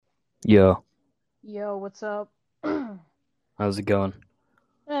Yo, Yo, what's up? how's it going?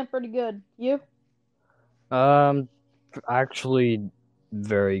 Pretty good. You? Um, actually,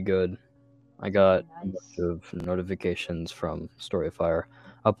 very good. I got a bunch Nice. of notifications from Storyfire.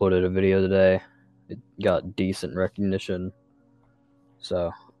 Uploaded a video today. It got decent recognition,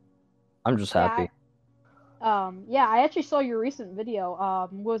 so I'm just Yeah, happy. I actually saw your recent video.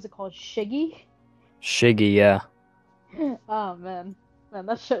 What was it called? Shiggy? Shiggy, yeah. Oh man. Man,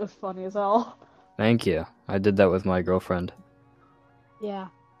 that shit was funny as hell. Thank you. I did that with my girlfriend. Yeah.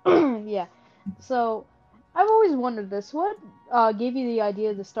 Yeah. So, I've always wondered this. What gave you the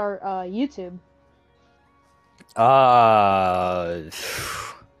idea to start YouTube? Uh,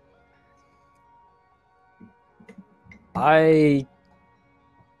 I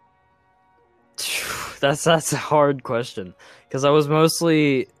that's a hard question because I was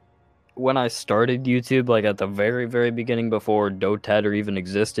mostly when I started YouTube, like at the very, very beginning before dotader even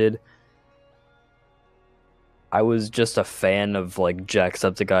existed, I was just a fan of like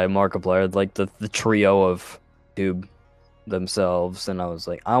Jacksepticeye, Markiplier, like the trio of Tube themselves, and I was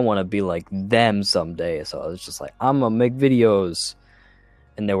like, I want to be like them someday. So I was just like, I'm gonna make videos,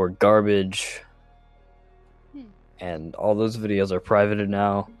 and they were garbage, Hmm. and all those videos are privated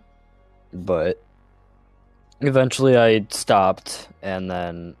now. But eventually, I stopped, and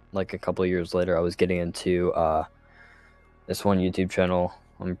then like a couple of years later, I was getting into this one YouTube channel.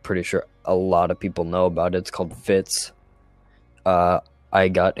 I'm pretty sure a lot of people know about it. It's called Fits. Uh, I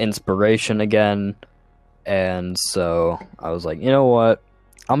got inspiration again, and so I was like, you know what?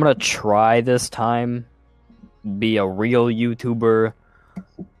 I'm gonna try this time, be a real YouTuber.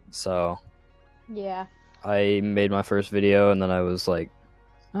 So Yeah. I made my first video, and then I was like,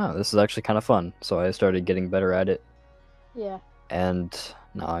 oh, this is actually kind of fun. So I started getting better at it, Yeah. and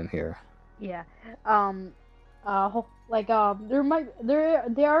now I'm here. Yeah. Um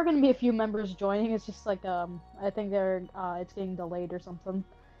there are gonna be a few members joining. It's just like I think they're it's getting delayed or something.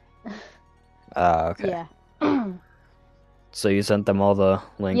 Okay. Yeah. So you sent them all the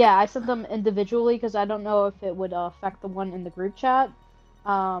link? Yeah, I sent them individually because I don't know if it would affect the one in the group chat.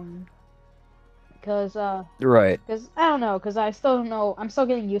 Um, because Right. I don't know, because I still don't know. I'm still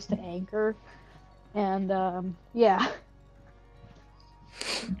getting used to Anchor, and yeah,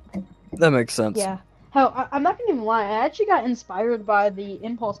 That makes sense. yeah. Hell, I'm not gonna even lie. I actually got inspired by the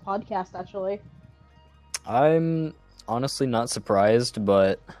Impulse podcast. Actually, I'm honestly not surprised,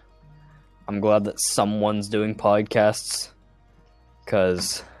 but I'm glad that someone's doing podcasts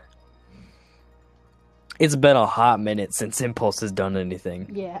because it's been a hot minute since Impulse has done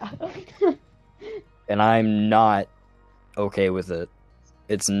anything, yeah, and I'm not okay with it.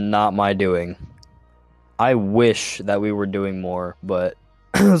 It's not my doing. I wish that we were doing more, but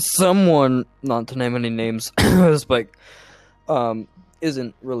someone, not to name any names, Spike,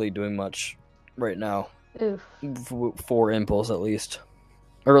 isn't really doing much right now oof, for Impulse at least,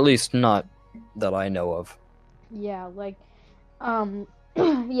 or at least not that I know of. yeah, um,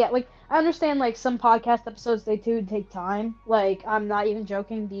 yeah, like I understand like some podcast episodes they do take time. Like I'm not even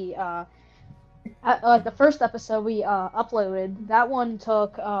joking. Like the first episode we uploaded, that one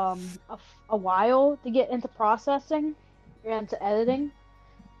took a while to get into processing and to editing.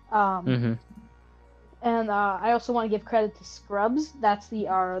 Um, Mm-hmm. and I also want to give credit to Scrubs. That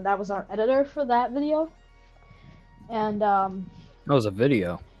was our editor for that video. And That was a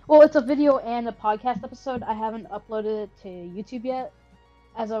video. well, it's a video and a podcast episode. I haven't uploaded it to YouTube yet,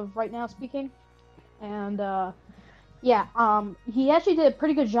 as of right now speaking. And yeah, he actually did a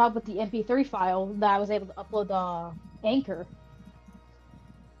pretty good job with the MP3 file that I was able to upload to Anchor.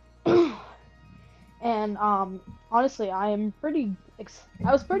 And honestly, I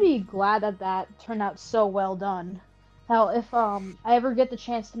was pretty glad that that turned out so well done. Hell, if I ever get the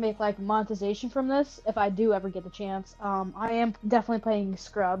chance to make like monetization from this, if I do ever get the chance, I am definitely playing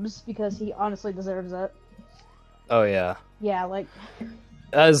Scrubs because he honestly deserves it. Oh yeah. Yeah, like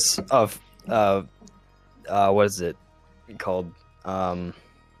As of what is it called?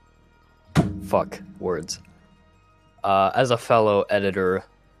 Fuck words. As a fellow editor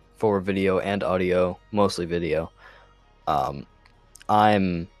for video and audio, mostly video, um,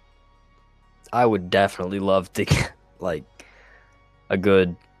 I'm I would definitely love to get like a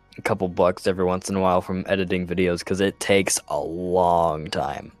good couple bucks every once in a while from editing videos because it takes a long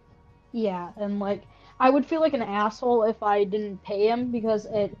time. yeah, and like I would feel like an asshole if I didn't pay him because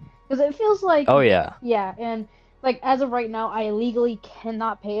it feels like Oh yeah. yeah, and like as of right now, I legally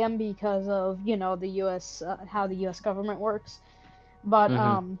cannot pay him because of the U.S. How the U.S. government works. But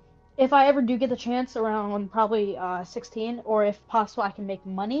Mm-hmm. if I ever do get the chance around probably 16, or if possible, I can make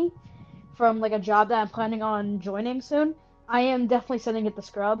money from like a job that I'm planning on joining soon. I am definitely sending it to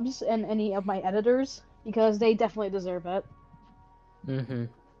Scrubs and any of my editors because they definitely deserve it. Mm-hmm.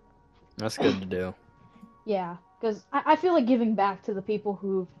 That's good to do. Yeah, because I feel like giving back to the people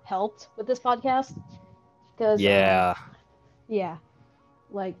who've helped with this podcast. Because Yeah. yeah,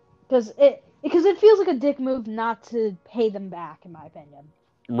 like because it feels like a dick move not to pay them back, in my opinion.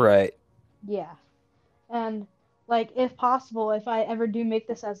 Right. Yeah, and like if possible, if I ever do make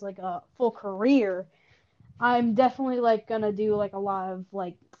this as like a full career, I'm definitely like gonna do like a lot of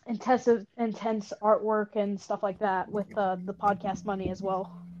like intense artwork and stuff like that with the podcast money as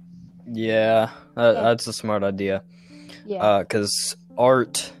well. Yeah. And That's a smart idea. yeah, Because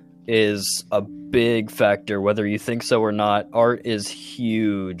art is a big factor, whether you think so or not. Art is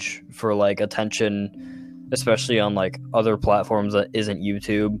huge for like attention, especially on like other platforms that isn't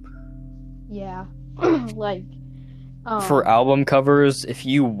YouTube. yeah, like For um album covers, if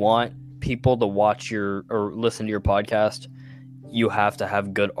you want people to watch your or listen to your podcast, you have to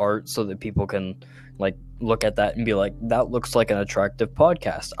have good art so that people can like look at that and be like, that looks like an attractive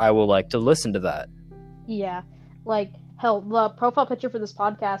podcast. I will like to listen to that. yeah, like hell, the profile picture for this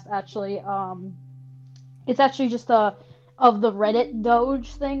podcast actually it's actually just a of the Reddit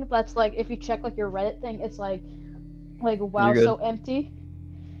Doge thing. That's like if you check like your Reddit thing, it's like wow You're so good. empty.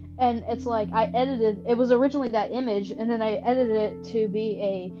 And it's like I edited it was originally that image and then I edited it to be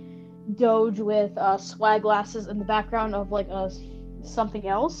a Doge with swag glasses in the background of like something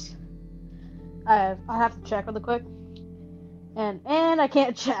else. I have to check really quick. And I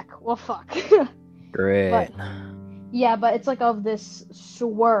can't check. Well fuck. Great. But yeah, but it's like of this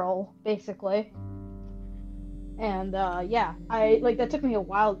swirl basically. And yeah, I like that took me a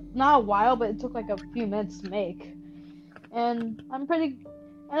while, not a while, but it took like a few minutes to make. And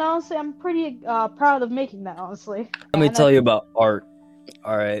honestly, I'm pretty proud of making that, honestly. Let me And I tell you about art.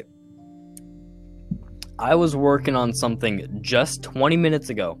 All right. I was working on something just 20 minutes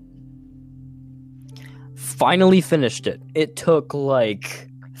ago. Finally finished it. It took like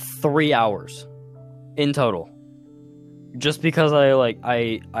 3 hours in total. Just because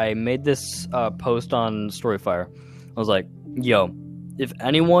I made this post on Storyfire. I was like, yo, if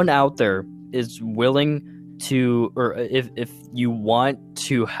anyone out there is willing to, or if you want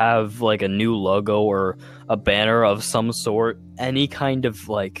to have like a new logo or a banner of some sort, any kind of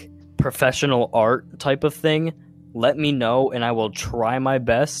like professional art type of thing, let me know and I will try my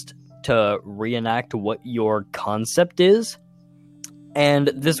best to reenact what your concept is. And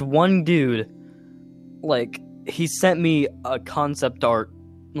this one dude, like, he sent me a concept art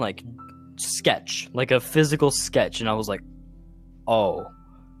like sketch, like a physical sketch, and I was like, oh.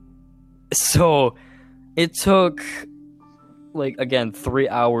 So it took like again 3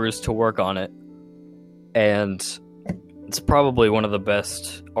 hours to work on it, and it's probably one of the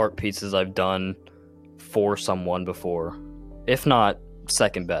best art pieces I've done for someone before, if not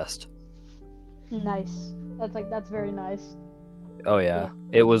second best. nice. That's very nice. Oh yeah,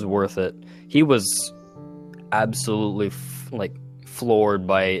 it was worth it. He was absolutely like floored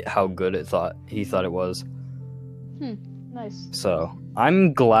by how good he thought it was. Nice. So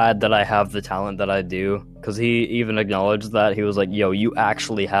I'm glad that I have the talent that I do, because he even acknowledged that. He was like, yo, you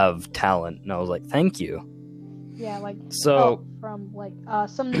actually have talent. And I was like, thank you. Yeah, like So from like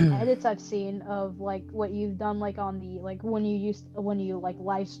some of the edits I've seen of like what you've done like on the like when you like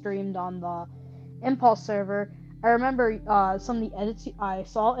live streamed on the Impulse server. I remember some of the edits I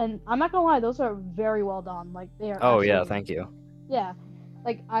saw, and I'm not gonna lie, those are very well done. Like they are. oh actually, yeah, thank you. yeah,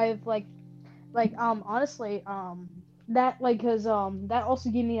 like I've like honestly that like because that also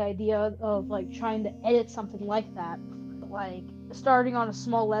gave me the idea of like trying to edit something like that, like starting on a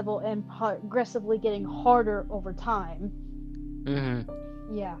small level and progressively getting harder over time.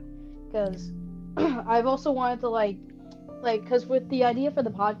 Yeah, because I've also wanted to like because with the idea for the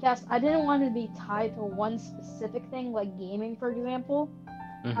podcast, I didn't want it to be tied to one specific thing, like gaming, for example.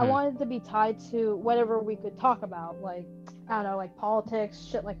 I wanted it to be tied to whatever we could talk about, like I don't know, like politics,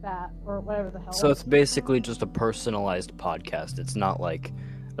 shit like that, or whatever the hell. So it's basically just a personalized podcast. It's not like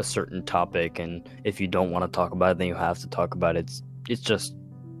a certain topic, and if you don't want to talk about it, then you have to talk about it. It's just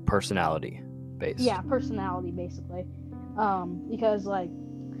personality based. Yeah, personality basically. Because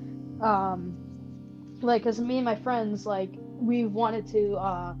because me and my friends, like, we wanted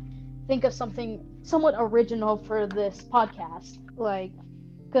to think of something somewhat original for this podcast, like,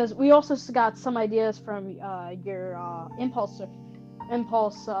 because we also got some ideas from your Impulse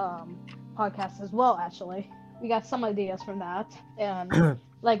podcast as well. Actually, we got some ideas from that, and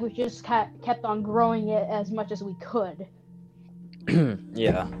like we just kept on growing it as much as we could.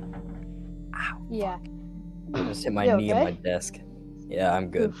 Yeah. Yeah. I just hit my You knee okay? on my desk. Yeah, I'm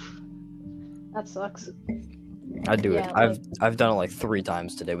good. Oof. That sucks. I do it. Yeah, I've done it like 3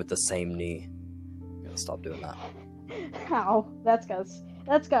 times today with the same knee. I'm gonna stop doing that. how? That's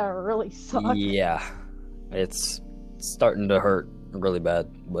gotta really suck. Yeah, it's starting to hurt really bad,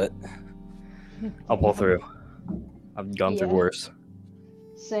 but I'll pull Damn. through. I've gone through Yeah. worse.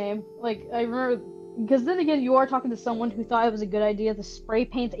 Same. Like, I remember, because then again, you are talking to someone who thought it was a good idea to spray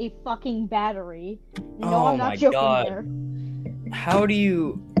paint a fucking battery. No, Oh I'm not my joking god. there.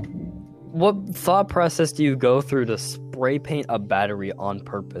 What thought process do you go through to spray paint a battery on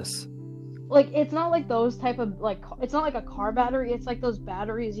purpose? Like, it's not like those type of, like, it's not like a car battery, it's like those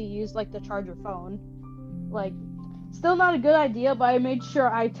batteries you use, like, to charge your phone. Like, still not a good idea, but I made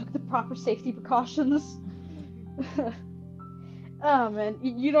sure I took the proper safety precautions. Oh man,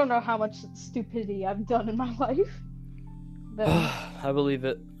 you don't know how much stupidity I've done in my life. But I believe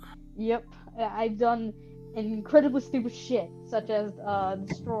it. yep, I've done incredibly stupid shit, such as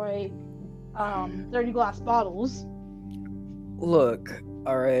destroy 30 glass bottles. Look,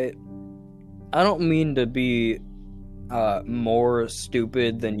 alright. I don't mean to be more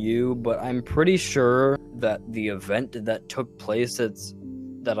stupid than you, but I'm pretty sure that the event that took place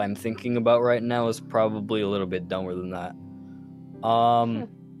that I'm thinking about right now is probably a little bit dumber than that.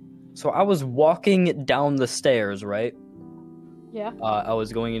 So I was walking down the stairs, right? Yeah. I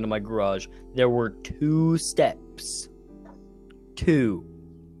was going into my garage. There were 2 steps. 2.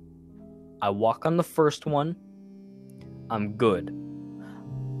 I walk on the first one. I'm good.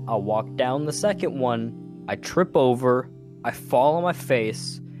 I walk down the second one. I trip over. I fall on my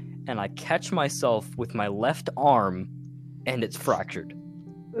face. And I catch myself with my left arm. And it's fractured.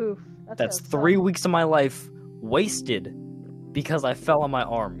 Oof. That's gotta 3 suck. weeks of my life wasted because I fell on my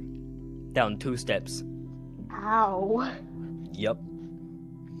arm down 2 steps. Ow. Yep.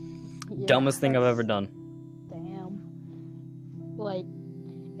 Yeah, Dumbest thing I've that's- ever done. Damn. Because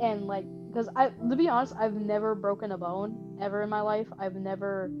to be honest, I've never broken a bone ever in my life. I've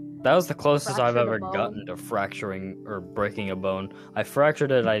never. That was the closest I've Fractured a ever bone. gotten to fracturing or breaking a bone. I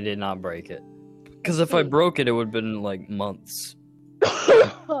fractured it, I did not break it. Because if I broke it, it would have been like months.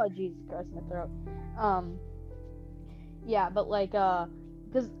 Oh Jesus Christ, my throat. Yeah, but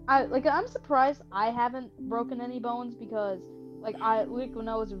because I'm surprised I haven't broken any bones because when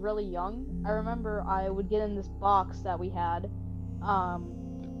I was really young, I remember I would get in this box that we had,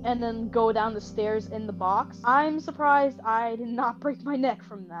 and then go down the stairs in the box. I'm surprised I did not break my neck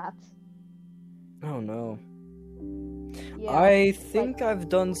from that. Oh no. Yeah, I think I've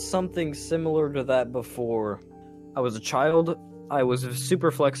done something similar to that before. I was a child. I was super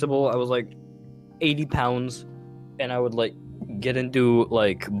flexible. I was like 80 pounds. And I would like get into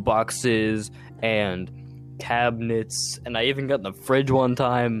like boxes and cabinets. And I even got in the fridge one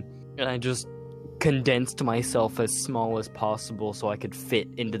time. And I just condensed myself as small as possible so I could fit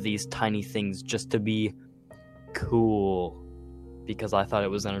into these tiny things just to be cool. Because I thought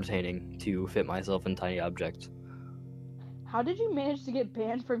it was entertaining to fit myself in tiny objects. How did you manage to get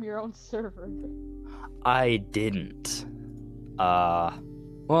banned from your own server? I didn't.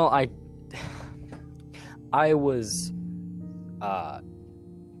 Well, I was,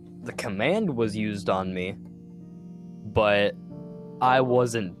 the command was used on me, but I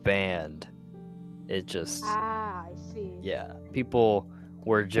wasn't banned. It just, I see. yeah, people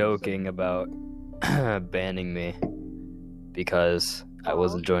were joking about banning me because I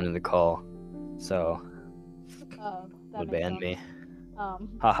wasn't joining the call, so That would makes ban sense. me.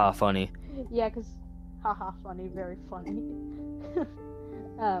 Haha, funny. Yeah, cause, haha, funny, very funny.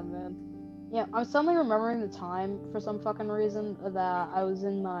 Oh man. Yeah, I'm suddenly remembering the time for some fucking reason that I was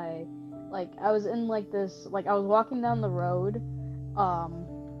in my, I was walking down the road,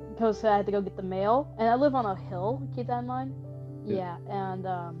 because I had to go get the mail, and I live on a hill, keep that in mind. Yeah, and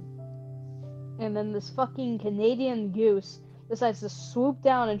then this fucking Canadian goose decides to swoop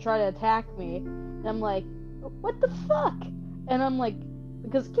down and try to attack me, and I'm like, what the fuck? And I'm like,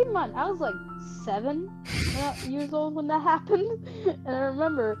 because keep in mind, I was like 7 years old when that happened, and I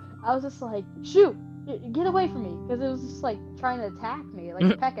remember I was just like, shoot, get away from me, because it was just like trying to attack me,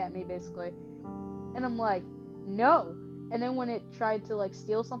 like peck at me basically, and I'm like, no. And then when it tried to like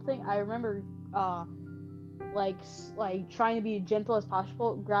steal something, I remember trying to be gentle as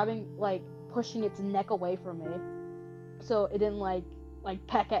possible, grabbing, pushing its neck away from me, so it didn't like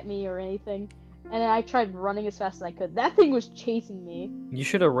peck at me or anything. And then I tried running as fast as I could. That thing was chasing me. You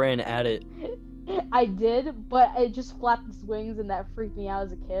should have ran at it. I did, but it just flapped its wings, and that freaked me out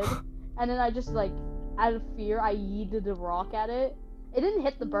as a kid. And then I just, out of fear, I yeeted a rock at it. It didn't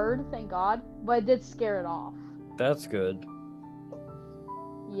hit the bird, thank God, but it did scare it off. That's good.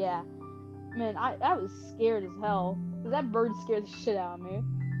 Yeah. Man, I was scared as hell. Because that bird scared the shit out of me.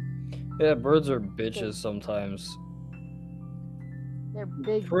 Yeah, birds are bitches sometimes. They're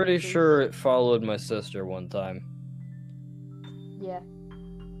big. Pretty bitches. sure it followed my sister one time. Yeah.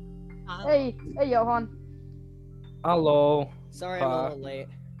 Hey, Johan. Hello. Sorry, I'm a Hi. little late.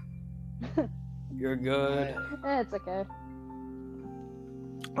 You're good. It's okay.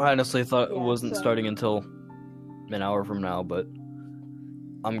 I honestly thought it Yeah, wasn't so- starting until an hour from now, but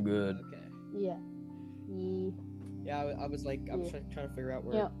I'm good. Okay. Yeah. Yeah, I was like, I was trying to figure out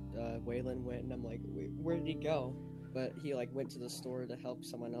where Waylon went, and I'm like, where did he go? But he like went to the store to help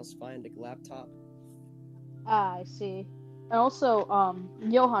someone else find a laptop. Ah, I see. And also,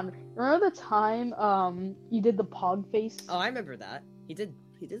 Johan, remember the time you did the pog face? Oh, I remember that. He did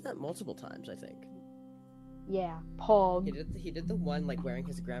that multiple times, I think. Yeah, pog. He did the one like wearing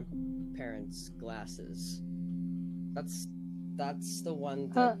his grandparents' glasses. That's the one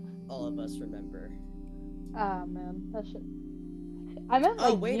that all of us remember. Ah, man, that shit. I meant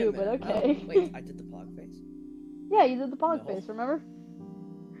Oh, like wait you, a minute. but okay. Oh, wait, I did the pog face. Yeah, you did the pog No. face, remember?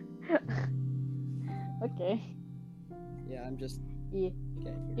 Okay. Yeah, I'm just. Yeah.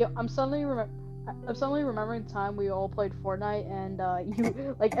 Okay. Yo, I'm suddenly remembering the time we all played Fortnite and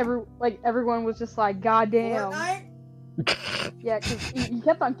you everyone was just like, God damn. Fortnite? Yeah, because you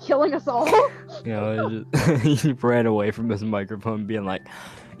kept on killing us all. You know, he ran away from his microphone, being like,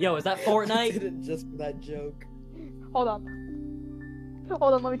 "Yo, is that I Fortnite?" did it just for that joke. Hold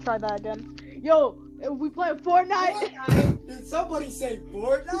on, let me try that again. Yo, we play Fortnite. Did somebody say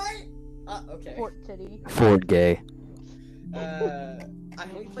Fortnite? Okay. Fort titty. Ford gay. I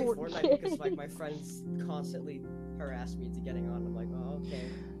only play Fort Fortnite gay. because like my friends constantly harass me into getting on. I'm like, oh, okay.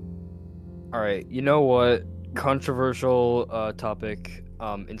 All right, you know what? Controversial topic.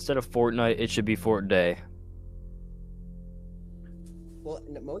 Instead of Fortnite, it should be Fort Day. Well,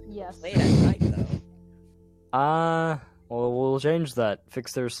 most Yes. play it at night though. Well, we'll change that.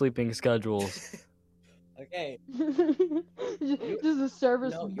 Fix their sleeping schedules. Okay. Just the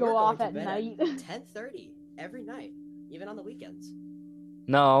servers No, go off at night. 10:30 every night, even on the weekends.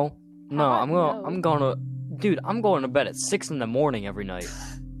 No, God, no. I'm going to bed at 6 in the morning every night.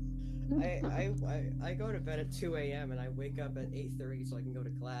 I go to bed at 2 a.m. and I wake up at 8:30 so I can go to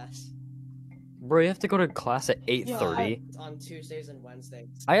class. Bro, you have to go to class at 8:30. It's on Tuesdays and Wednesdays.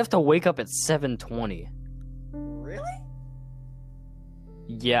 I have to wake up at 7:20. Really?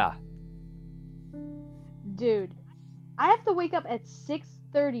 Yeah. Dude, I have to wake up at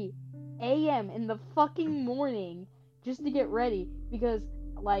 6:30 a.m. in the fucking morning just to get ready because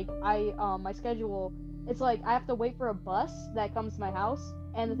like my schedule, it's like I have to wait for a bus that comes to my house,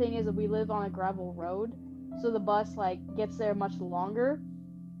 and the thing is that we live on a gravel road, so the bus like gets there much longer,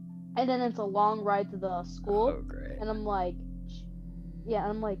 and then it's a long ride to the school. Oh, great. And I'm like,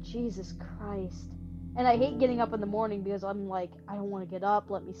 Jesus Christ. And I hate getting up in the morning because I'm like, I don't want to get up,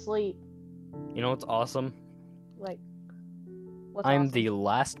 let me sleep. You know what's awesome? Like, what's I'm awesome? the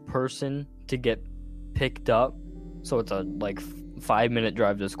last person to get picked up, so it's a like 5-minute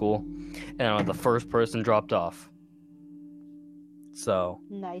drive to school, and I'm the first person dropped off. So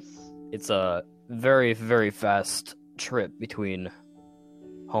Nice. it's a very, very fast trip between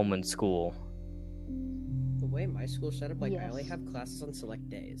home and school. The way my school's set up, like I Yes. only have classes on select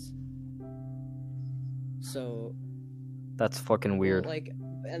days. So That's fucking weird. like,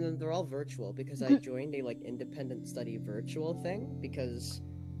 and then they're all virtual because I joined a like independent study virtual thing because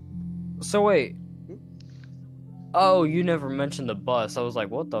So wait. Oh, you never mentioned the bus. I was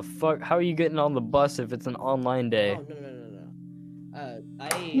like, what the fuck? How are you getting on the bus if it's an online day? oh no.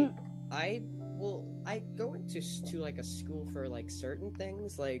 I go to like a school for like certain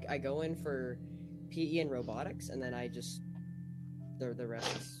things. Like I go in for PE and robotics, and then I just the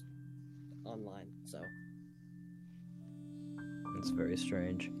rest is online. So It's very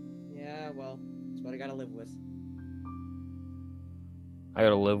strange. yeah, well, it's what I gotta live with. I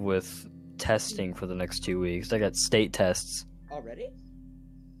gotta live with testing for the next 2 weeks. I got state tests. Already?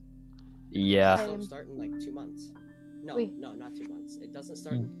 Yeah. So start in like 2 months. No, Wait. no, not 2 months. It doesn't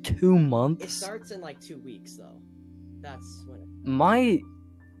start. 2 months? It starts in like 2 weeks though. That's when.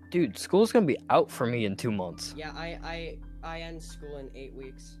 Dude, school's gonna be out for me in 2 months. Yeah, I end school in 8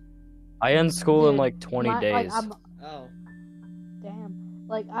 weeks. I end school in Dude, like 20 Like, days. Oh, damn.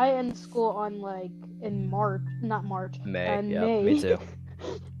 Like, I end school on, like, in March. Not March. May. In Yeah, May. me too.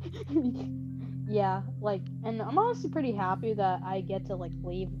 Yeah, like, and I'm honestly pretty happy that I get to, like,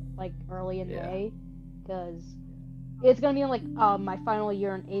 leave, like, early in Yeah. May. Because it's gonna be, like, my final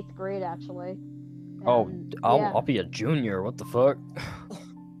year in 8th grade, actually. Oh, And, I'll yeah. be a junior. What the fuck?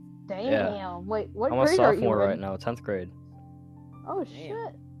 Damn. Wait, what I'm a grade are you sophomore in? right now, 10th grade. Oh, Damn.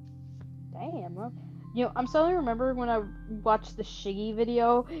 shit. Damn. Well, you know, I'm suddenly remembering when I watched the Shiggy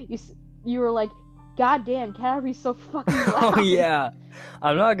video. you were like, "God damn, Caterpie's so fucking loud." Oh yeah,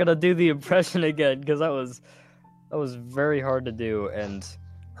 I'm not gonna do the impression again because that was very hard to do and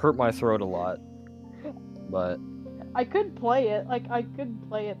hurt my throat a lot. But I could play it,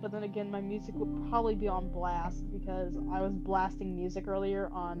 but then again, my music would probably be on blast because I was blasting music earlier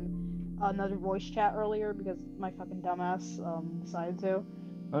on another voice chat earlier because my fucking dumbass decided to.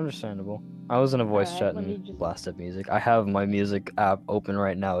 understandable. I was in a voice Alright, chat let me and just- blasted music. I have my music app open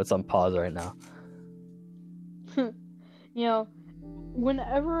right now. It's on pause right now. You know, when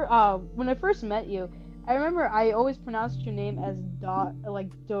I first met you, I remember I always pronounced your name as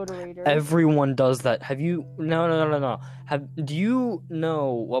Dotader. Everyone does that. Have you? No. Do you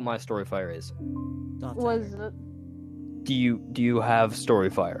know what my Storyfire is? Was it? Do you have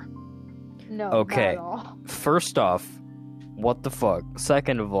Storyfire? No, Okay. not at all. First off, what the fuck?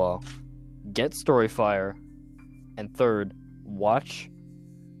 Second of all, get Storyfire, and third, watch.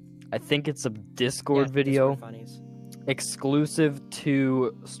 I think it's a Discord video Discord funnies. exclusive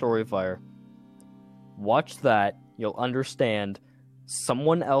to Storyfire. Watch that, you'll understand.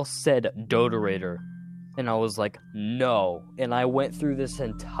 Someone else said Dotader, and I was like, no. And I went through this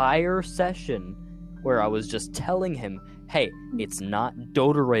entire session where I was just telling him, hey, it's not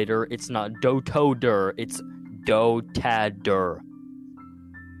Dotader, it's not dotader, it's dotader.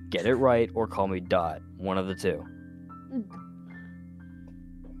 Get it right or call me Dot. One of the two.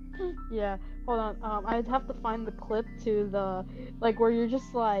 Yeah, hold on. I'd have to find the clip to the where you're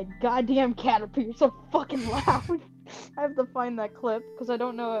just like, "Goddamn Caterpie, you're so fucking loud." I have to find that clip because I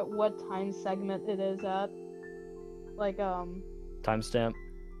don't know at what time segment it is at. Timestamp.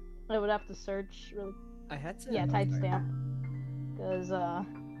 I would have to search really. I had to. Yeah, timestamp.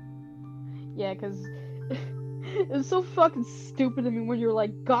 Cause it was so fucking stupid to me when you're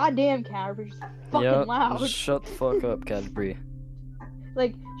like, "Goddamn Caterpie, you're so fucking Yep, loud." just shut the fuck up, Cadbury.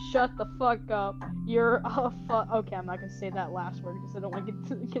 Like, shut the fuck up. You're a Okay, I'm not gonna say that last word because I don't want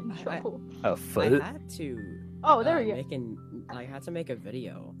to get in trouble. Oh, I foot. had to. Oh, there we go. I had to make a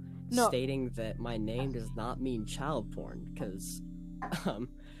video No. stating that my name does not mean child porn because,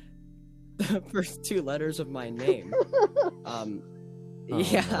 the first two letters of my name.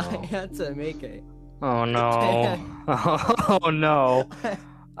 Yeah, no. I had to make it. Oh no. Oh no.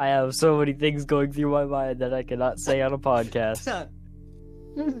 I have so many things going through my mind that I cannot say on a podcast.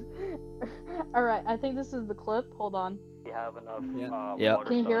 Alright, I think this is the clip. Hold on. We have enough Yeah. water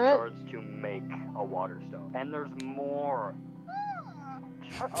Can you stone hear it? shards to make a water stone. And there's more.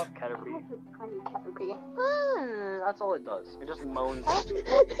 Shut up, Caterpie. That's all it does. It just moans.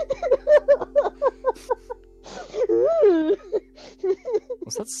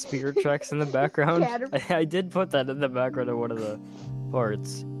 Was that Spirit Tracks in the background? Caterpie. I did put that in the background of one of the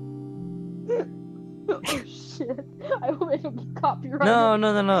parts. Oh shit. I hope I don't get copyrighted.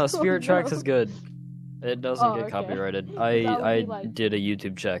 No. Spirit Oh, Tracks no. is good. It doesn't Oh, get okay. copyrighted. That I would be like- did a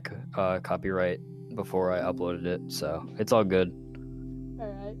YouTube check copyright before I uploaded it, so it's all good.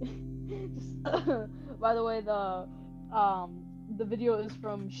 Alright. By the way, the video is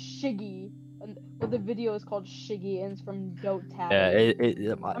from Shiggy. The video is called Shiggy and it's from dotader.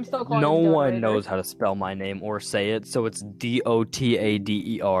 Yeah, I'm still calling no it one Dotader. knows how to spell my name or say it, so it's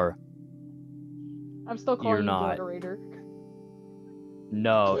Dotader. I'm still calling You're you not. Dotader.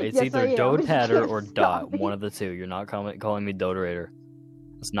 No, it's Yes, either I am. Dotader or Stop Dot. me. One of the two. You're not calling me Dotader.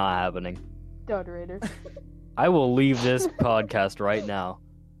 It's not happening. Dotader. I will leave this podcast right now.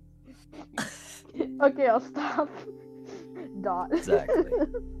 Okay, I'll stop. Dot. Exactly.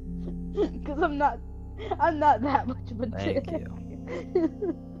 Because I'm not that much of a Thank dick.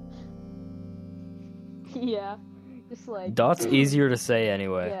 you. Yeah, just like Dot's easier to say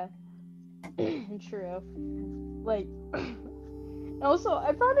anyway. Yeah, true. Like, also,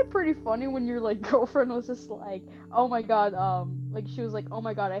 I found it pretty funny when your like girlfriend was just like, "Oh my god," like she was like, "Oh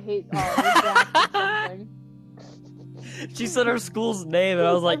my god, I hate Jack," or something. She said her school's name, and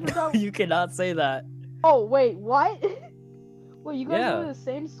I was like, I no, forgot- you cannot say that. Oh wait, what? Wait, you guys Yeah. go to the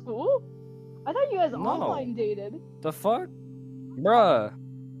same school? I thought you guys No. online dated. The fuck? Bruh.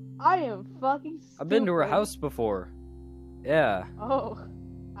 I am fucking stupid. I've been to her house before. Yeah, Oh,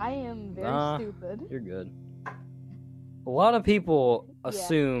 I am very Nah. stupid. you're good. A lot of people Yeah.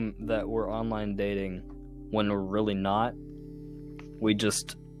 assume that we're online dating when we're really not. We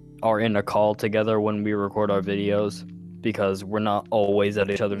just are in a call together when we record our videos because we're not always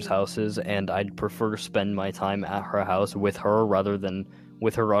at each other's houses, and I'd prefer to spend my time at her house with her rather than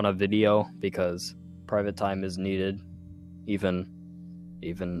with her on a video because private time is needed, even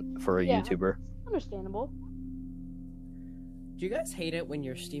for a Yeah. YouTuber. Understandable. Do you guys hate it when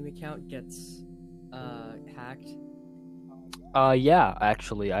your Steam account gets hacked? Yeah,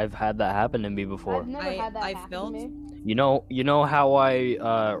 actually, I've had that happen to me before. I've never had that I happen felt- to me. You know how I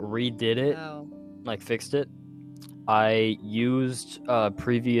redid it, No. like fixed it? I used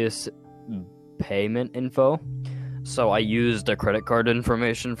previous payment info. So I used the credit card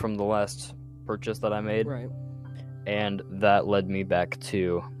information from the last purchase that I made, Right. and that led me back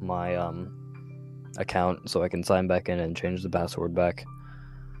to my account so I can sign back in and change the password back.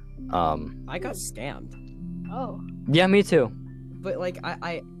 I got scammed. Oh. Yeah, me too. But like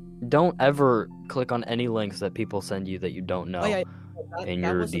I Don't ever click on any links that people send you that you don't know. oh, yeah, in that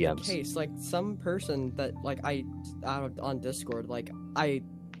your wasn't DMs. the case. Like some person that like I out on Discord, like I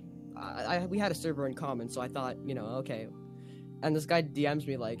we had a server in common, so I thought, okay. And this guy DMs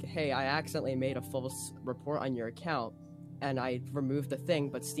me like, "Hey, I accidentally made a false report on your account, and I removed the thing,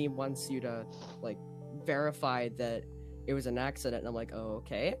 but Steam wants you to like verify that it was an accident." And I'm like, "Oh,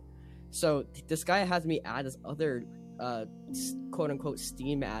 okay." So this guy has me add this other quote unquote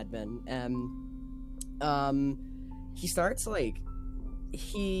Steam admin, and he starts like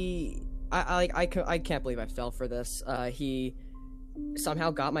I can't believe I fell for this. He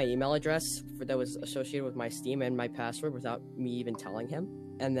somehow got my email address that was associated with my Steam and my password without me even telling him,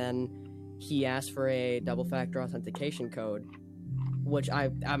 and then he asked for a double factor authentication code, which I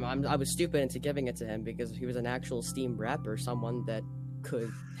was stupid into giving it to him because if he was an actual Steam rep or someone that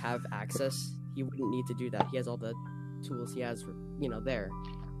could have access, he wouldn't need to do that. He has all the tools he has, there.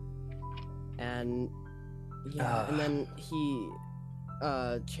 And yeah, and then he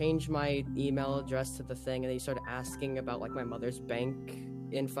changed my email address to the thing, and he started asking about like my mother's bank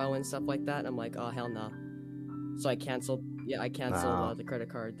info and stuff like that. And I'm like, oh hell no. So I canceled. Yeah, I canceled the credit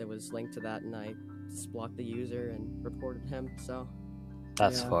card that was linked to that, and I just blocked the user and reported him. So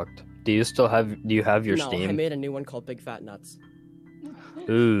That's yeah. fucked. Do you have your no, Steam? I made a new one called Big Fat Nuts.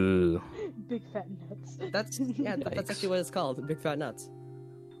 Ooh, Big fat nuts. That's that's Yikes. actually what it's called, Big Fat Nuts.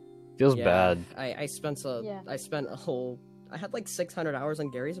 feels Yeah, bad. I spent a whole. I had like 600 hours on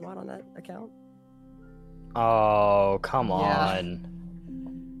Gary's mod on that account. Oh, come Yeah.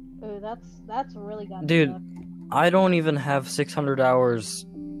 on. Ooh, that's really gotta Dude. suck. I don't even have 600 hours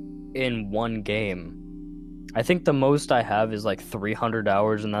in one game. I think the most I have is like 300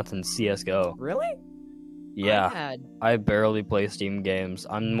 hours, and that's in CSGO. Really? Yeah, I barely play Steam games.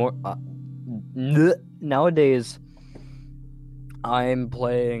 I'm more nowadays. I'm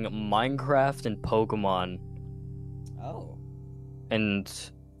playing Minecraft and Pokemon, Oh. and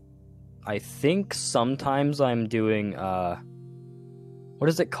I think sometimes I'm doing what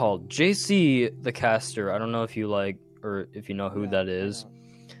is it called? JC the Caster. I don't know if you like or if you know who that is,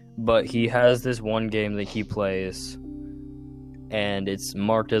 but he has this one game that he plays, and it's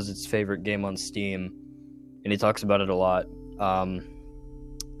marked as its favorite game on Steam, and he talks about it a lot.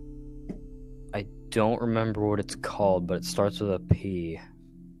 I don't remember what it's called, but it starts with a P.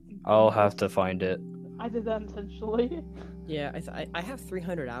 I'll have to find it. I did that intentionally. Yeah, I have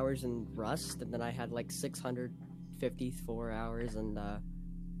 300 hours in Rust, and then I had like 654 hours in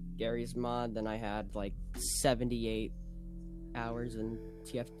Gary's mod. Then I had like 78 hours in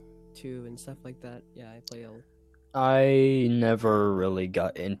TF2 and stuff like that. Yeah, I play I never really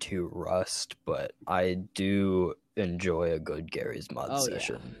got into Rust, but I do enjoy a good Gary's mod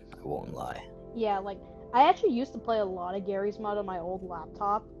session. I won't lie. Yeah, like I actually used to play a lot of Gary's mod on my old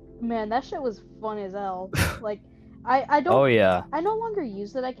laptop. Man, that shit was fun as hell. Like I don't Oh yeah. I no longer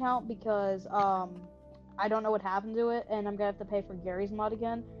use that account because I don't know what happened to it, and I'm gonna have to pay for Gary's mod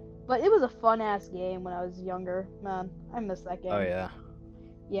again. But it was a fun ass game when I was younger. Man, I miss that game. Oh yeah.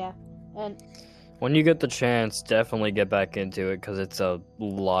 Yeah, and When you get the chance, definitely get back into it because it's a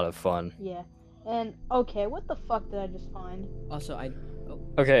lot of fun. yeah, and okay, what the fuck did I just find? Also,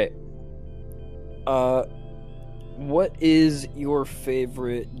 Okay. What is your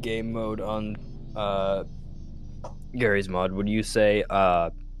favorite game mode on Gary's mod? Would you say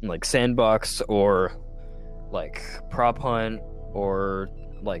like sandbox or like prop hunt or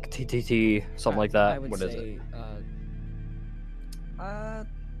like TTT, something like that? I would What say, is it?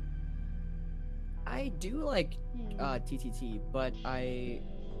 I do like TTT, but I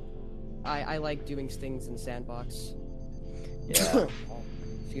like doing things in sandbox. Yeah.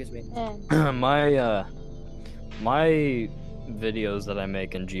 Excuse me. And my videos that I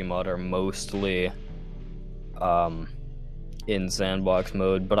make in Gmod are mostly in sandbox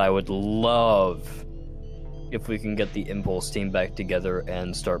mode, but I would love if we can get the Impulse team back together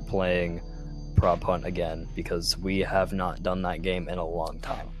and start playing Prop Hunt again, because we have not done that game in a long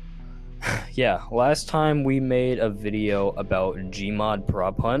time. Yeah, last time we made a video about Gmod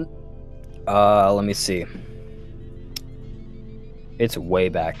Prop Hunt. Let me see. It's way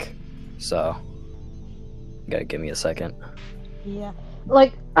back, so gotta give me a second. Yeah.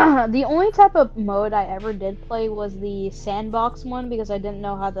 Like, the only type of mode I ever did play was the sandbox one because I didn't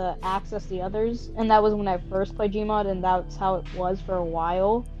know how to access the others. And that was when I first played Gmod, and that's how it was for a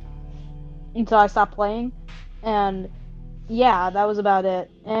while until I stopped playing. And yeah, that was about it.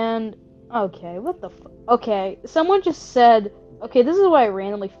 And okay, what the okay, someone just said, okay, this is what I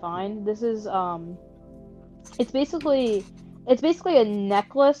randomly find. This is it's basically it's basically a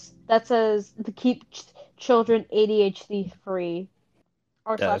necklace that says to keep children ADHD free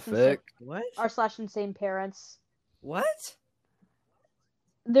r The slash insane fuck? What? insane parents. What?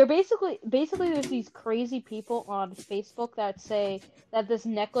 They're basically there's these crazy people on Facebook that say that this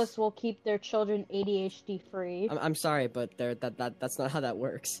necklace will keep their children ADHD free. I'm sorry, but that's not how that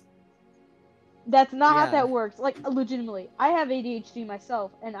works. That's not how Yeah. that works. Like, legitimately, I have ADHD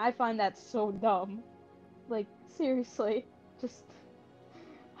myself, and I find that so dumb. Like, seriously, just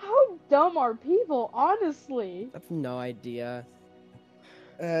how dumb are people? Honestly, I have no idea.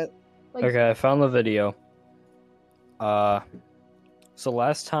 like, Okay, I found the video. So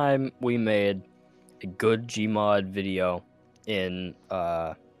last time we made a good Gmod video in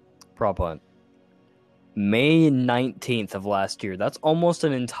Prop Hunt, May 19th of last year. That's almost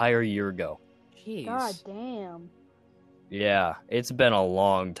an entire year ago. Jeez. god damn. Yeah, it's been a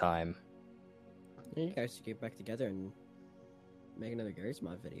long time. You guys should get back together and make another Garry's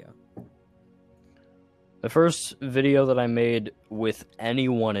Mod video. The first video that I made with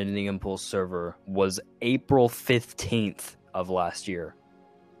anyone in the Impulse server was April 15th of last year.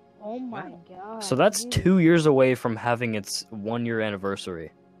 Oh my Wow. god. So that's dude. 2 years away from having its 1 year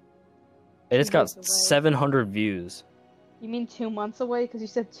anniversary. And it's 2 got years away. 700 views. You mean 2 months away? Because you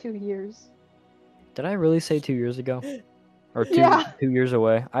said 2 years. Did I really say 2 years ago? Or Yeah. 2 years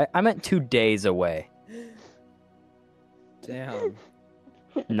away? I meant 2 days away. Damn.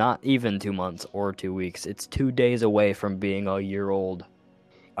 Not even 2 months or 2 weeks. It's 2 days away from being a year old.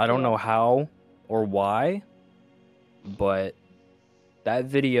 I don't Yeah. know how or why, but that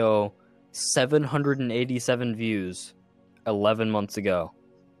video, 787 views 11 months ago.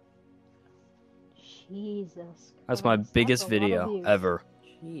 Jesus. That's my Christ, biggest that's a lot of video views. ever.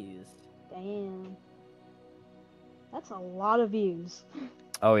 Jeez. Damn. That's a lot of views.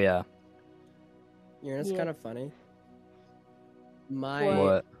 Oh yeah. You know, it's Yeah. kind of funny. My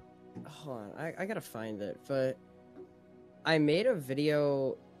What? Hold on, I gotta find it. But I made a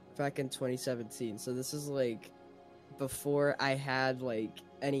video back in 2017, so this is like before I had like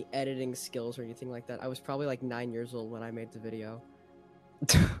any editing skills or anything like that. I was probably like 9 years old when I made the video.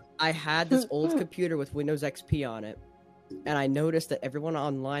 I had this old computer with Windows XP on it, and I noticed that everyone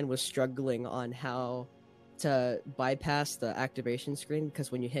online was struggling on how to bypass the activation screen,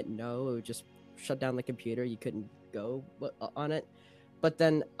 because when you hit no, it would just shut down the computer. You couldn't go on it. But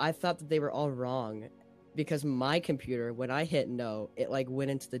then I thought that they were all wrong, because my computer, when I hit no, it like went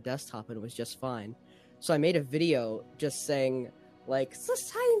into the desktop and it was just fine. So I made a video just saying like, this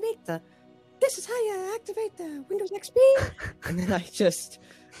is how you activate the Windows XP. And then I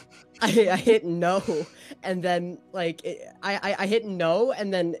hit no, and then like I hit no,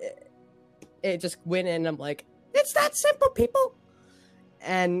 and then it just went in. And I'm like, it's that simple, people.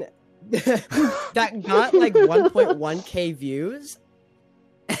 And that got like 1.1k views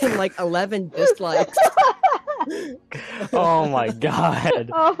and like 11 dislikes. Oh my god.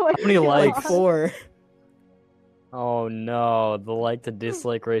 Oh my How many god. likes? Like 4. Oh no, the like to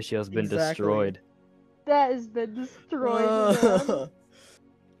dislike ratio has been Exactly. destroyed. That has been destroyed. Man.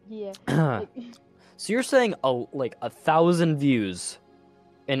 Yeah. Like, So you're saying like 1,000 views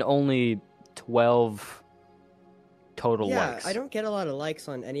and only 12 total Yeah, likes? I don't get a lot of likes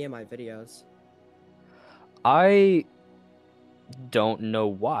on any of my videos. I don't know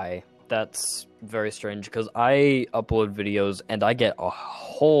why. That's very strange, because I upload videos and I get a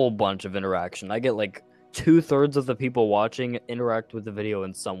whole bunch of interaction. I get like 2/3 of the people watching interact with the video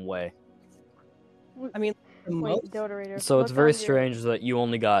in some way. I mean, the wait, most- Dotader. So it's look very on your- strange that you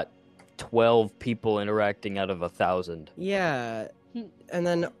only got 12 people interacting out of 1,000. Yeah. And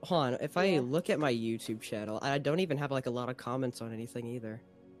then, hold on, if I Yeah. look at my YouTube channel, I don't even have like a lot of comments on anything either.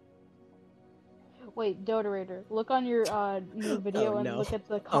 Wait, Dotator. Look on your new video Oh, and no. look at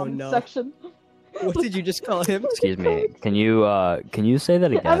the comment no. section. What did you just call him? Excuse me. Can you say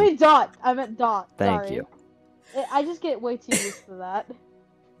that again? I meant dot. I meant dot. Thank Sorry. you. I just get way too used to that.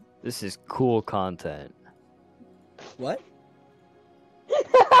 This is cool content. What?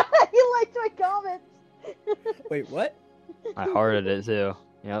 You liked my comments. Wait, what? I hearted it too.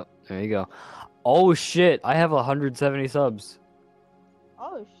 Yep, there you go. Oh shit, I have 170 subs.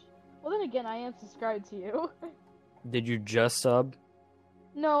 Oh, well then again, I am subscribed to you. Did you just sub?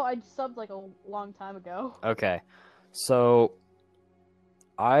 No, I subbed like a long time ago. Okay. So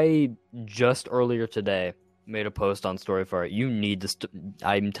I just earlier today made a post on Storyfire. You need to.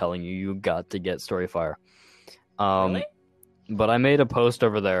 I'm telling you, you got to get Storyfire. Really? But I made a post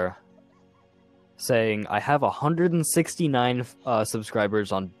over there saying I have 169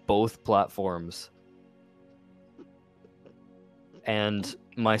 subscribers on both platforms, and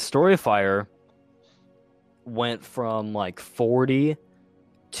my Storyfire went from like 40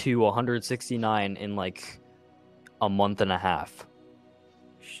 to 169 in like a month and a half.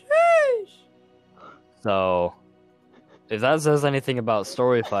 Sheesh. So, if that says anything about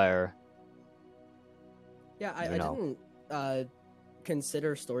Storyfire, Yeah, I You know. didn't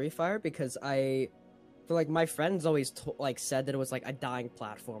consider Storyfire because I feel like my friends always like said that it was like a dying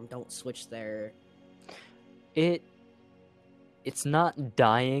platform. Don't switch there. it's not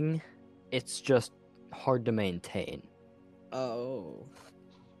dying, it's just hard to maintain. Oh.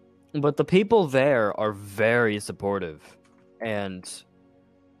 But the people there are very supportive, and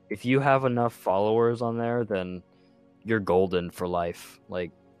if you have enough followers on there, then you're golden for life.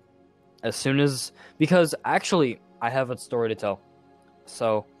 Like, as soon as... Because, actually, I have a story to tell.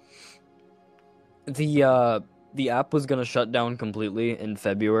 So, the app was gonna shut down completely in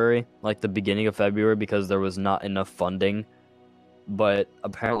February, like the beginning of February, because there was not enough funding. But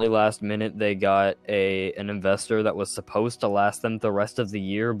apparently last minute they got an investor that was supposed to last them the rest of the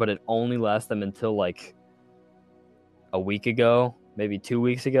year, but it only lasts them until like a week ago, maybe 2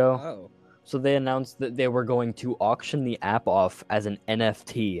 weeks ago. Oh. So they announced that they were going to auction the app off as an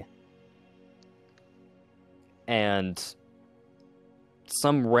NFT. And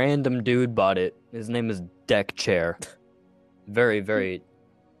some random dude bought it. His name is Deck Chair. Very, very,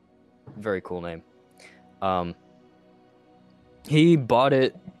 very cool name. He bought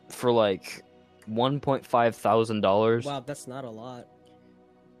it for like $1,500. Wow, that's not a lot.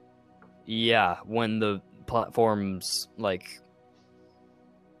 Yeah, when the platform's like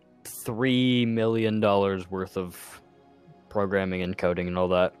 $3 million worth of programming and coding and all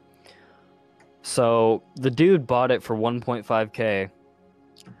that. So the dude bought it for 1.5K.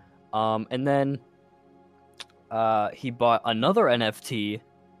 And then he bought another NFT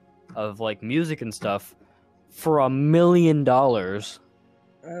of like music and stuff for $1 million. Oh.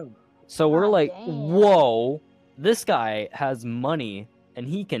 So we're God like, damn. whoa, this guy has money and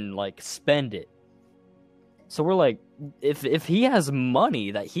he can like spend it. So we're like, if he has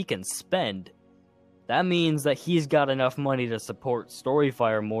money that he can spend, that means that he's got enough money to support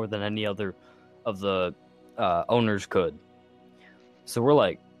Storyfire more than any other of the owners could. So we're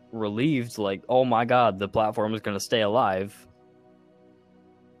like relieved, like, oh my god, the platform is going to stay alive.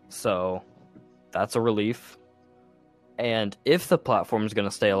 So that's a relief. And if the platform is going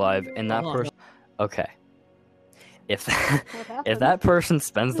to stay alive and that person... Okay. If that person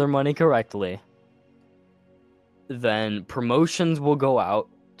spends their money correctly, then promotions will go out,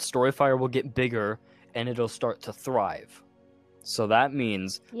 Storyfire will get bigger, and it'll start to thrive. So that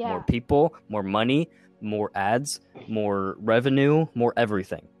means more people, more money, more ads, more revenue, more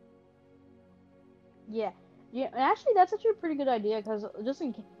everything. Yeah, and actually, that's actually a pretty good idea because just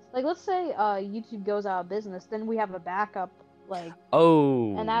in case, like, let's say YouTube goes out of business, then we have a backup, like.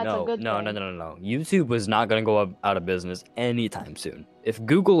 Oh, and that's no, a good no, thing. no. YouTube was not going to go out of business anytime soon. If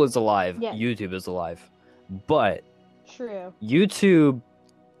Google is alive, YouTube is alive. But True. YouTube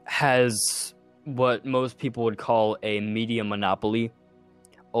has what most people would call a media monopoly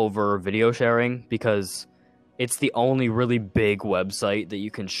over video sharing because it's the only really big website that you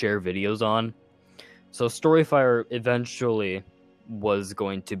can share videos on. So Storyfire eventually was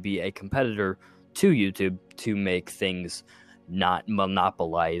going to be a competitor to YouTube to make things not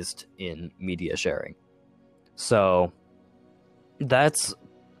monopolized in media sharing. So that's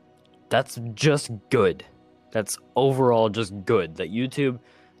just good. That's overall just good that YouTube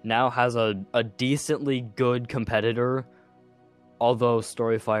now has a decently good competitor. Although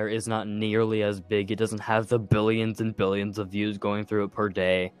Storyfire is not nearly as big, it doesn't have the billions and billions of views going through it per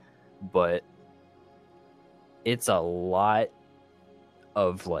day, but it's a lot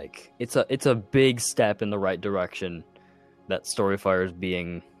of like it's a big step in the right direction that Storyfire is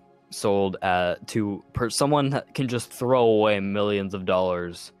being sold to someone that can just throw away millions of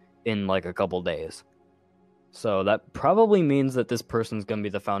dollars in like a couple days. So that probably means that this person's going to be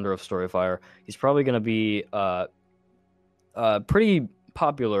the founder of Storyfire. He's probably going to be pretty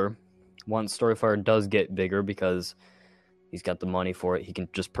popular once Storyfire does get bigger because he's got the money for it. He can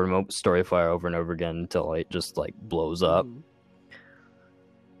just promote Storyfire over and over again until it just like blows up.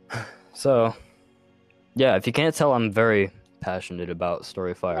 So, yeah, if you can't tell, I'm very passionate about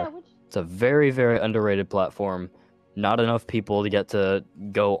Storyfire. It's a very, very underrated platform. Not enough people to get to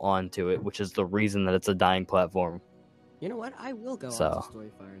go onto it, which is the reason that it's a dying platform. You know what? I will go So. on to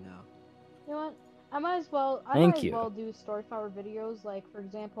Storyfire now. You know what? I might as well. Thank you. Do Storyfire videos. Like, for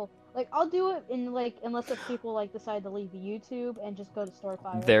example, like I'll do it in like unless if people like decide to leave YouTube and just go to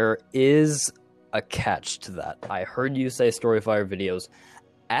Storyfire. There is a catch to that. I heard you say Storyfire videos.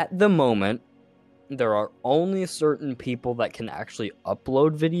 At the moment, there are only certain people that can actually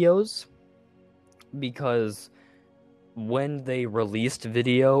upload videos, because when they released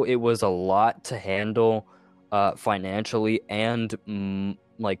video, it was a lot to handle financially and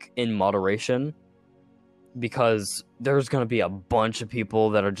like in moderation, because there's going to be a bunch of people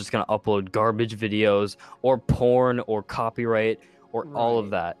that are just going to upload garbage videos or porn or copyright or all of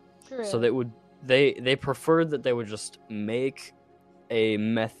that. True. So they preferred that they would just make a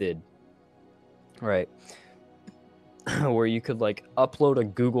method, right, where you could like upload a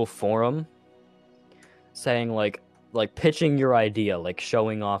Google forum saying like pitching your idea, like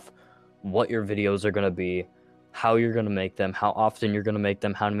showing off what your videos are going to be, how you're going to make them, how often you're going to make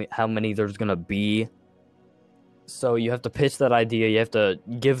them, how many there's going to be. So you have to pitch that idea. You have to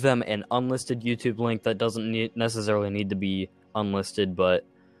give them an unlisted YouTube link that doesn't necessarily need to be unlisted, but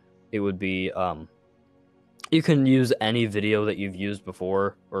it would be you can use any video that you've used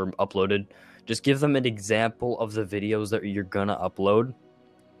before or uploaded. Just give them an example of the videos that you're gonna upload,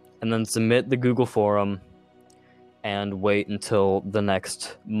 and then submit the Google forum and wait until the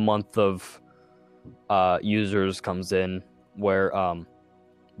next month of users comes in, where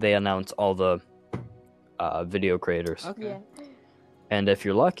they announce all the video creators. Okay. Yeah. And if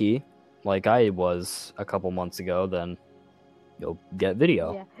you're lucky, like I was a couple months ago, then you'll get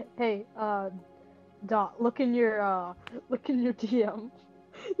video. Yeah. Hey, Dot, look in your DM.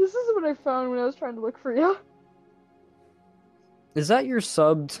 This is what I found when I was trying to look for you. Is that your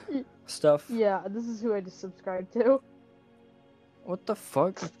subbed stuff? Yeah, this is who I just subscribed to. What the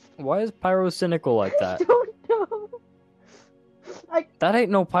fuck? Why is Pyrocynical like I that? don't know. That ain't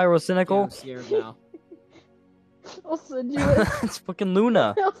no Yeah, Pyrocynical. I'm scared now. I'll send you it. It's fucking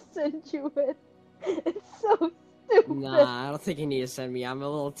Luna. I'll send you it. It's so stupid. Nah, I don't think you need to send me. I'm a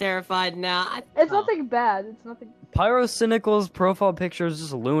little terrified now. It's nothing bad. It's nothing. Pyrocynical's profile picture is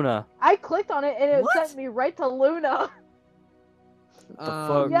just Luna. I clicked on it and it What? sent me right to Luna. What the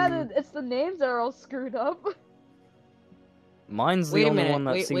fuck? Yeah, it's the names that are all screwed up. Mine's the Wait a only minute. one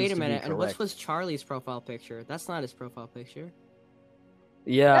that seems Wait a to minute. be And what correct. was Charlie's profile picture? That's not his profile picture.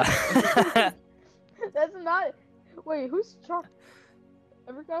 Yeah. That's not. Wait, who's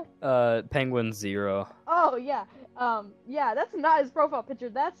Every guy? Penguin Zero. Oh yeah. Yeah, that's not his profile picture.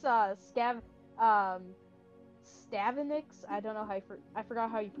 That's Stavinix. I don't know how I forgot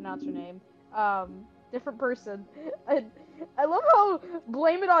how you pronounce your name. Different person. I love how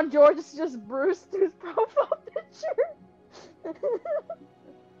Blame It on George is just Bruce to his profile picture.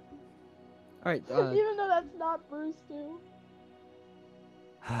 Alright, Even though that's not Bruce too.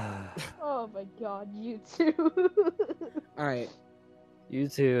 Oh my god, you two. alright.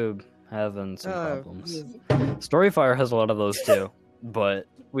 YouTube having some Uh, problems. Storyfire has a lot of those too, but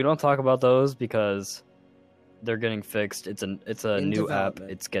we don't talk about those because they're getting fixed. It's a In new app.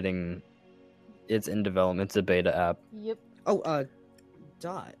 development. It's in development. It's a beta app. Yep. Oh,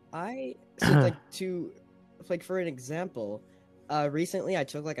 Dot. For an example, recently I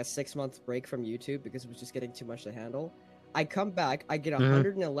took like a 6-month break from YouTube because it was just getting too much to handle. I come back, I get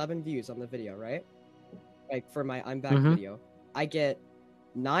 111 views on the video, right? Like for my I'm back video. I get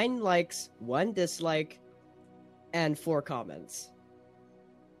 9 likes, 1 dislike, and 4 comments.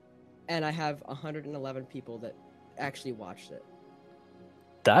 And I have 111 people that actually watched it.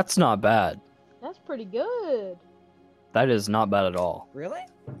 That's not bad. That's pretty good. That is not bad at all. Really?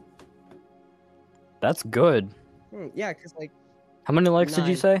 That's good. Yeah, because like How many likes did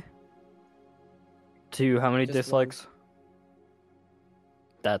you 9. say? To how many Just dislikes?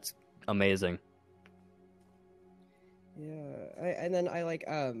 That's amazing. Yeah, and then I like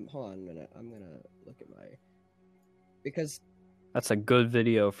hold on a minute. I'm gonna look at my because That's a good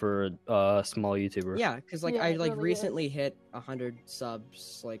video for a small YouTuber. yeah, because like Yeah, I it like really recently hit 100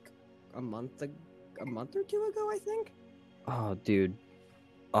 subs like a month or 2 ago, I think. Oh, dude.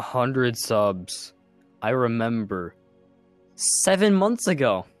 100 subs. I remember 7 months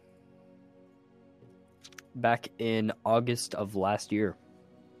ago. Back in August of last year.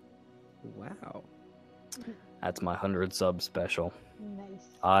 Wow. That's my 100 sub special. Nice.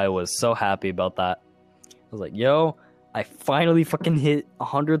 I was so happy about that. I was like, yo, I finally fucking hit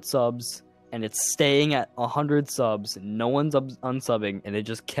 100 subs, and it's staying at 100 subs. No one's unsubbing, and it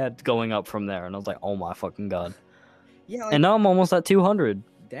just kept going up from there. And I was like, oh my fucking god. Yeah, like, And now I'm almost at 200.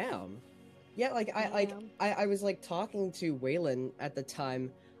 damn. Yeah, like Damn. I was like talking to Waylon at the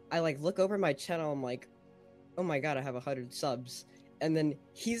time. I like look over my channel. I'm like, "Oh my god, I have 100 subs." And then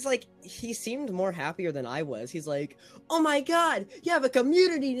he seemed more happier than I was. He's like, "Oh my god, you have a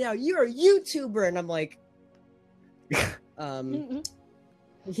community now. You're a YouTuber." And I'm like, He's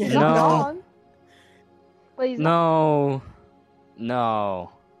yeah. not No. wrong. But he's not.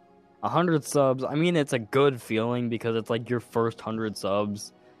 No. 100 subs. I mean, it's a good feeling because it's like your first 100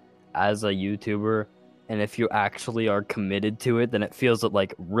 subs as a YouTuber, and if you actually are committed to it, then it feels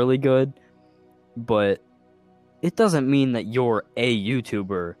like really good. But it doesn't mean that you're a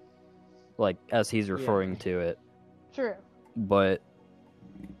YouTuber, like as he's referring to it. True. But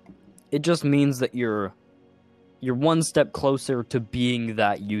it just means that you're one step closer to being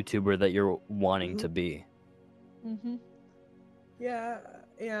that YouTuber that you're wanting to be. Mm-hmm. Yeah.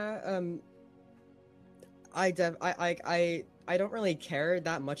 I don't really care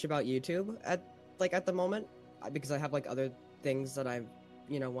that much about YouTube at the moment because I have like other things that I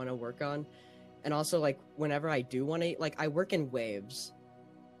want to work on, and also like whenever I do want to, like, I work in waves,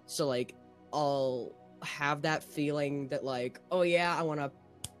 so like I'll have that feeling that like, oh yeah, I want to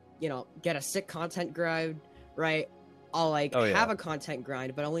get a sick content grind, right? I'll like have a content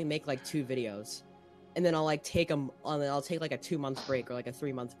grind but only make like 2 videos. And then I'll like I'll take like a 2-month break or like a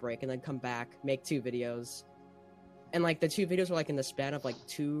 3-month break, and then come back, make 2 videos. And like the 2 videos were like in the span of like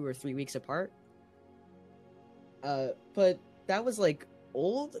 2 or 3 weeks apart. But that was like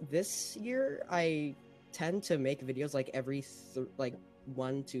old. This year I tend to make videos like every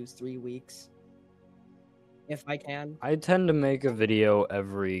 1 to 3 weeks, if I can. I tend to make a video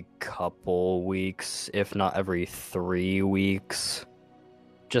every couple weeks, if not every 3 weeks,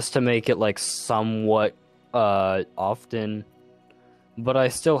 just to make it like somewhat often. But I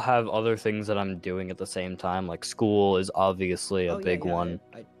still have other things that I'm doing at the same time. Like school is obviously a big one.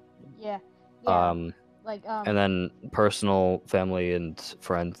 Yeah. Like and then personal, family, and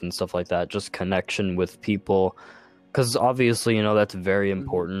friends and stuff like that. Just connection with people, because obviously that's very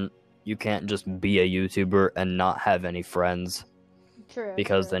important. You can't just be a YouTuber and not have any friends. True.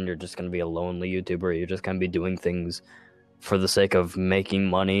 Because then you're just gonna be a lonely YouTuber. You're just gonna be doing things for the sake of making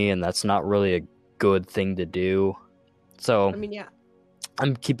money, and that's not really a good thing to do. So I mean, yeah,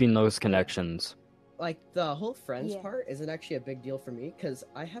 I'm keeping those connections. Like the whole friends part isn't actually a big deal for me because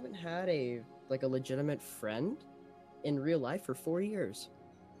I haven't had a legitimate friend in real life for 4 years.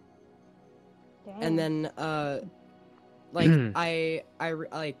 Damn. And then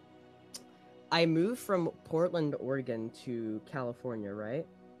I moved from Portland, Oregon to California, right?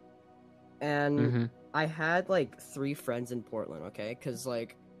 And I had like 3 friends in Portland, okay? Because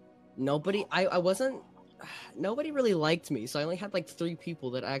like nobody really liked me, so I only had like 3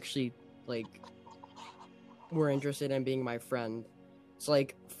 people that actually like were interested in being my friend. So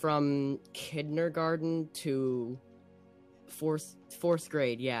like from kindergarten to fourth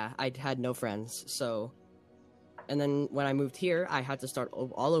grade, yeah, I had no friends. So, and then when I moved here, I had to start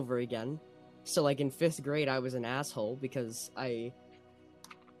all over again. So like in 5th grade, I was an asshole because like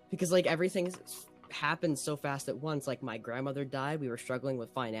everything happened so fast at once. Like my grandmother died, we were struggling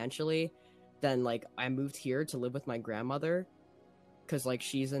with financially. Then like I moved here to live with my grandmother because like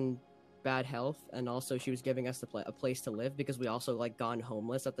she's in bad health, and also she was giving us a place to live because we also like gone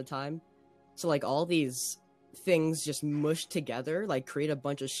homeless at the time. So like all these things just mushed together, like create a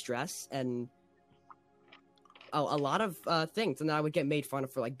bunch of stress and a lot of things. And then I would get made fun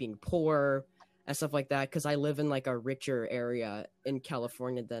of for like being poor and stuff like that because I live in like a richer area in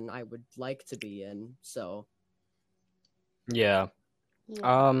California than I would like to be in. So yeah.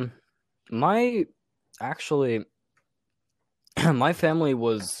 My family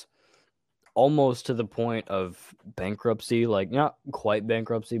was almost to the point of bankruptcy, like not quite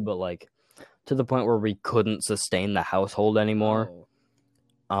bankruptcy, but like to the point where we couldn't sustain the household anymore.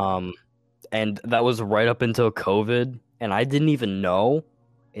 And that was right up until COVID, and I didn't even know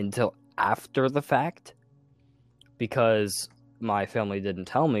until after the fact because my family didn't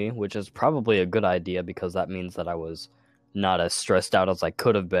tell me, which is probably a good idea because that means that I was not as stressed out as I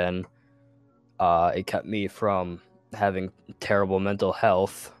could have been. It kept me from having terrible mental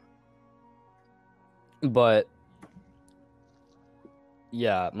health. But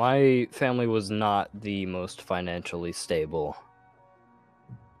yeah, my family was not the most financially stable.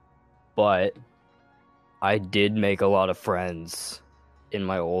 But I did make a lot of friends in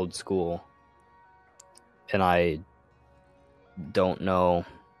my old school. And I don't know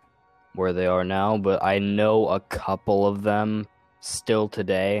where they are now, but I know a couple of them still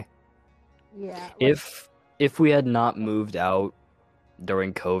today. Yeah. If we had not moved out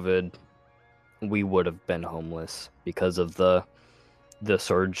during COVID, we would have been homeless because of the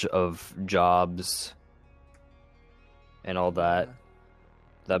surge of jobs and all that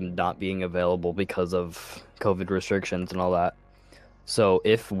them not being available because of COVID restrictions and all that. So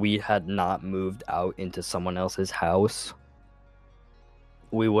if we had not moved out into someone else's house,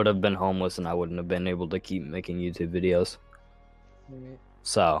 we would have been homeless and I wouldn't have been able to keep making YouTube videos.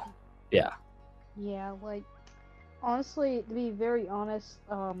 So, yeah. Yeah, like, honestly, to be very honest,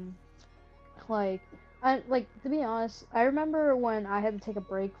 to be honest, I remember when I had to take a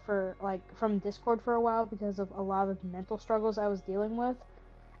break from Discord for a while because of a lot of mental struggles I was dealing with.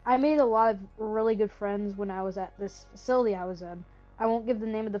 I made a lot of really good friends when I was at this facility I was in. I won't give the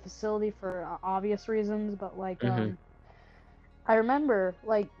name of the facility for obvious reasons, but I remember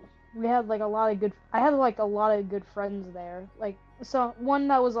we had a lot of good. I had a lot of good friends there. So one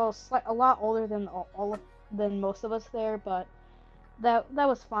that was a lot older than than most of us there, but that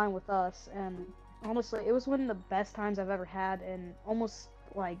was fine with us. And honestly, it was one of the best times I've ever had, and almost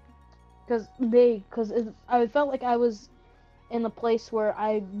because I felt like I was in a place where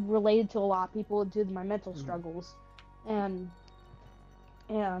I related to a lot of people due to my mental struggles, and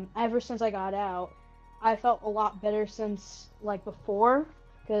ever since I got out, I felt a lot better since before,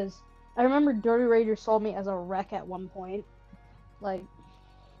 because I remember Dirty Raider saw me as a wreck at one point.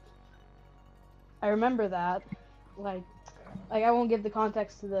 I remember that. I won't give the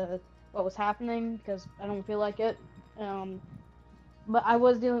context to what was happening because I don't feel like it. But I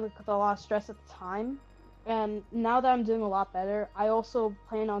was dealing with a lot of stress at the time, and now that I'm doing a lot better, I also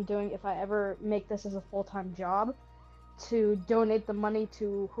plan on doing, if I ever make this as a full-time job, to donate the money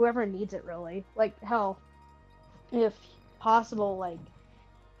to whoever needs it, really. Hell, if possible,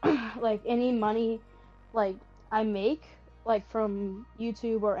 any money I make from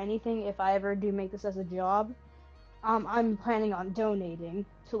YouTube or anything, if I ever do make this as a job, I'm planning on donating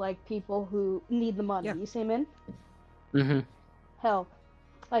to people who need the money. Yeah. You see what I mean? Mhm. Hell,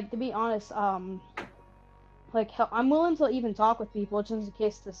 to be honest, hell, I'm willing to even talk with people just in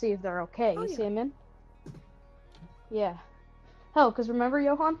case to see if they're okay. Oh, You yeah. see what I mean? Yeah. Hell, because remember,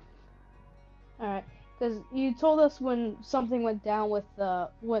 Johan? Alright. Because you told us when something went down with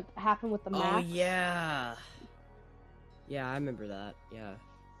what happened with the Max. Oh, yeah. Yeah, I remember that. Yeah.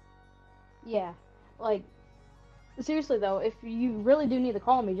 Yeah. Seriously though, if you really do need to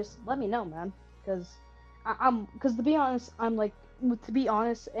call me, just let me know, man. Because because to be honest,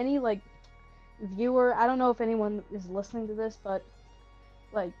 any viewer, I don't know if anyone is listening to this, but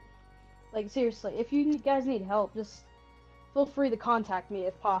seriously, if you guys need help, just feel free to contact me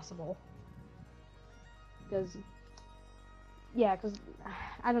if possible. Because I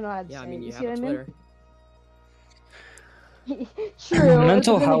don't know how to Yeah, say I mean, it. you See have a what I Twitter. mean? True.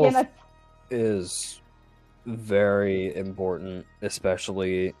 Mental but then health again, is very important,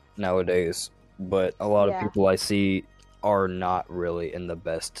 especially nowadays. But a lot of Yeah. people I see are not really in the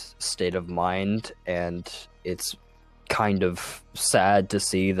best state of mind, and it's kind of sad to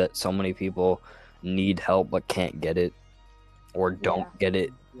see that so many people need help but can't get it, or don't get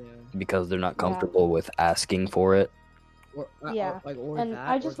it Yeah. because they're not Yeah. comfortable with asking for it. Or, Yeah. or And that,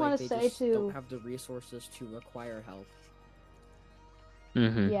 I just or wanna they say just to- don't have the resources to acquire help.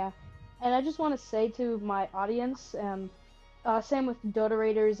 Mm-hmm. Yeah, and I just want to say to my audience, and same with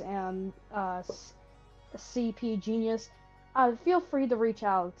Dotarators and CP Genius, feel free to reach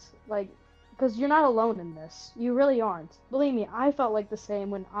out, because you're not alone in this. You really aren't. Believe me, I felt like the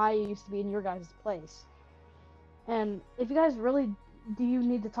same when I used to be in your guys' place. And if you guys really do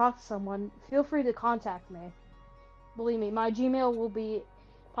need to talk to someone, feel free to contact me. Believe me, my Gmail will be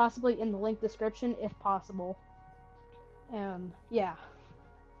possibly in the link description if possible. And yeah.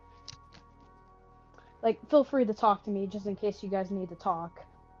 Feel free to talk to me just in case you guys need to talk.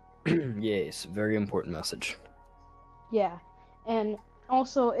 Yes, very important message. Yeah. And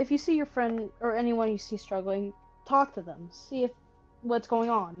also, if you see your friend or anyone you see struggling, talk to them. See what's going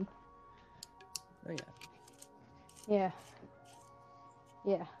on. Oh, yeah. Yeah.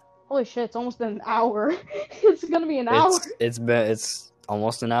 Yeah. Holy shit, it's almost been an hour. It's gonna be an hour. It's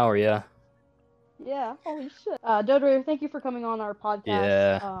almost an hour, yeah. Yeah, holy shit. Dodre, thank you for coming on our podcast.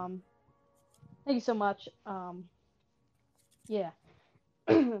 Yeah. Thank you so much. Yeah.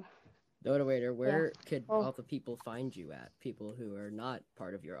 Dotawader, where could Oh. all the people find you at? People who are not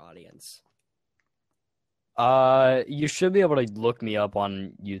part of your audience. You should be able to look me up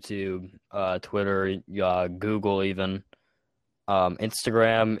on YouTube, Twitter, Google even.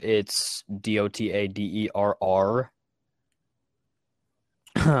 Instagram, it's dotaderr.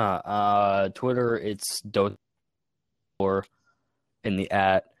 Twitter, it's dotader in the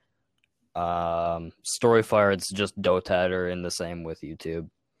 @ Storyfire, it's just dotader, and the same with YouTube.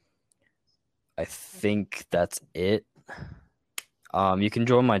 I think that's it. You can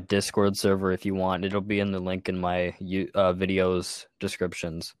join my Discord server if you want. It'll be in the link in my videos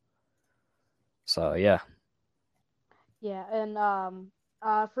descriptions. So yeah. Yeah, and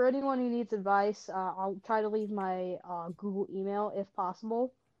for anyone who needs advice, I'll try to leave my Google email if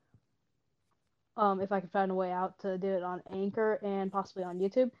possible. If I can find a way out to do it on Anchor and possibly on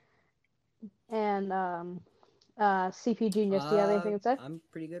YouTube. And CP Genius, do you have anything to say? I'm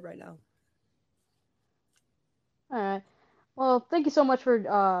pretty good right now. All right. Well, thank you so much for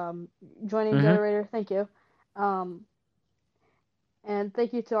joining, Dotader. Thank you. And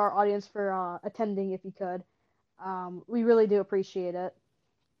thank you to our audience for attending if you could. We really do appreciate it.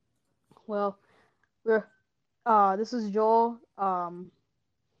 Well, this is Joel,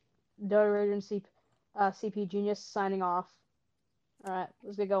 Dotader and CP Genius signing off. All right,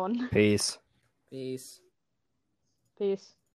 let's get going. Peace. Peace. Peace.